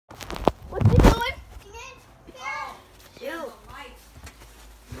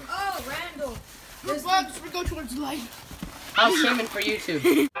This vlogs, we go towards light. I'll stream it for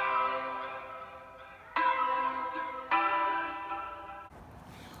YouTube.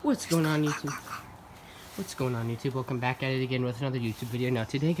 What's going on, YouTube? What's going on, YouTube? Welcome back at it again with another YouTube video. Now,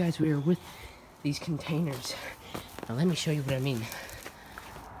 today, guys, we are with these containers. Now, let me show you what I mean.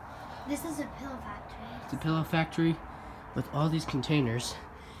 This is a pillow factory. It's a pillow factory with all these containers,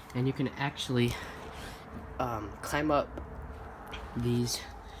 and you can actually climb up these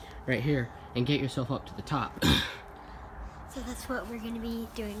right here and get yourself up to the top. So that's what we're going to be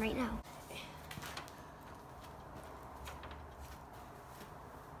doing right now.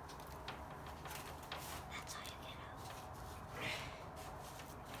 That's how you get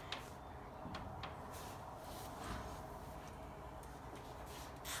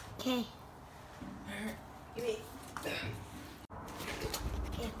out. Okay.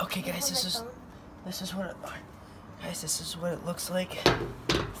 Okay, guys, this is what it looks like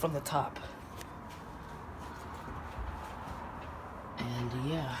from the top. And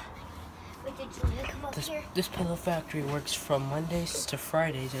yeah, Wait, did Julia come up here? this pillow factory works from Mondays to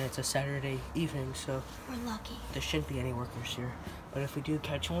Fridays, and it's a Saturday evening, so We're lucky. there shouldn't be any workers here. But if we do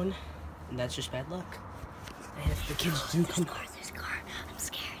catch one, that's just bad luck. And if the kids do come, There's a car. I'm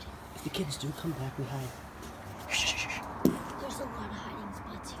scared. if the kids do come back, we hide. There's a lot of hiding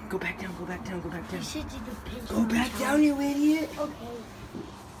spots here. Go back down. Go back down. Go back down. We should do the pinch. Go back down, you idiot! Okay.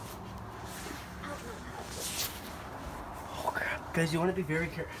 Oh crap. Guys, you want to be very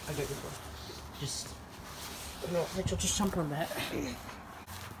careful. I got this one. Just, no, Rachel, just jump on that.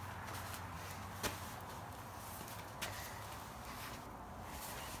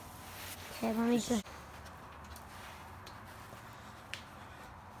 Okay, let me just.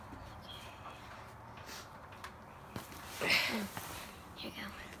 Here you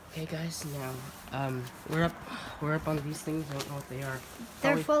go. Okay, guys, now we're up on these things. I don't know what they are.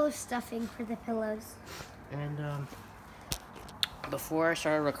 They're Probably- full of stuffing for the pillows. And before I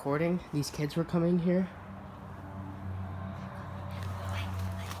started recording, these kids were coming here.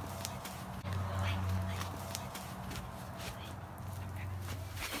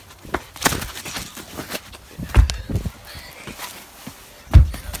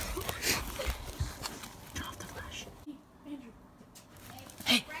 Drop the flash.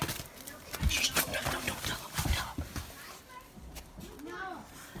 Hey! Shh, don't tell them, don't tell them.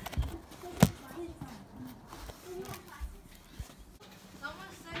 Someone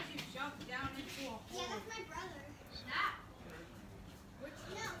said you jumped down into a hole. Yeah, that's my brother. That. Which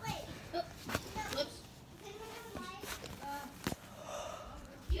No, wait. Oops.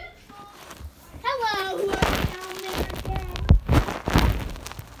 Hello, whoever's down there again.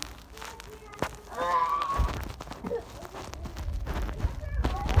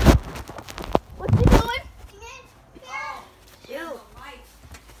 What's he doing? Shoot.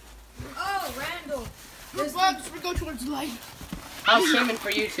 Oh, Randall. This vlogs, we go towards light. I'll stream it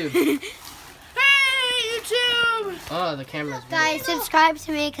for YouTube. Hey, YouTube! Oh, the camera's Guys, subscribe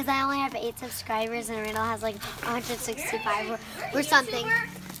to me because I only have 8 subscribers and Randall has like 165 or something.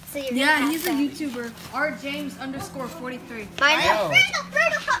 So you're Yeah, gonna he's a have YouTuber. rjames_43. Mine Oh.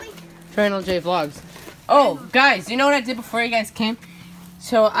 Randall caught me. Channel J Vlogs. Oh, guys, you know what I did before you guys came?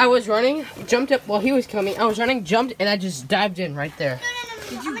 So I was running, jumped up while he was coming. I was running, jumped, and I just dived in right there.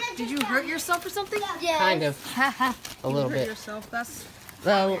 Did you hurt yourself or something? Yeah. Kind of, a little hurt bit. yourself. That's.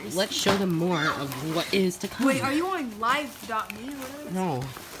 Well, let's show them more of what is to come. Wait, are you on live.me? No,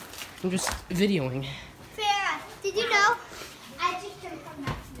 I'm just videoing. Farrah, did you know? I just turned from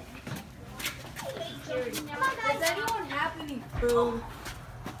that today. Come on, guys. Does anyone have any food?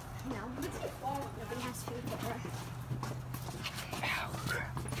 No. Nobody has food for her.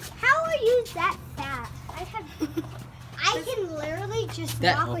 How are you that fat? I can literally just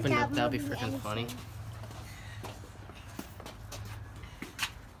That walk opened without up, that'll be moving freaking anything. funny.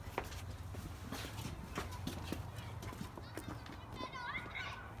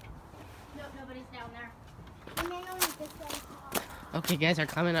 No, nobody's down there. Okay, guys, are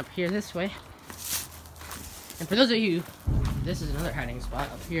coming up here this way. And for those of you, this is another hiding spot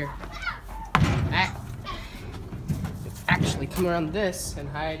up here. Actually, come around this and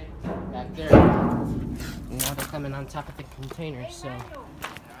hide back there. And now they're coming on top of the container, so.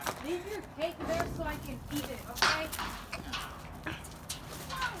 Leave your cake there so I can eat it, okay?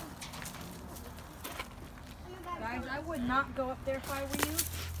 Guys, I would not go up there if I were you.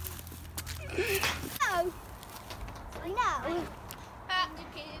 No. No. The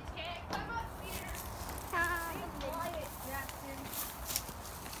kids can't come up here.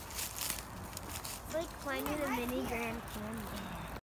 It's like climbing a mini Grand Canyon.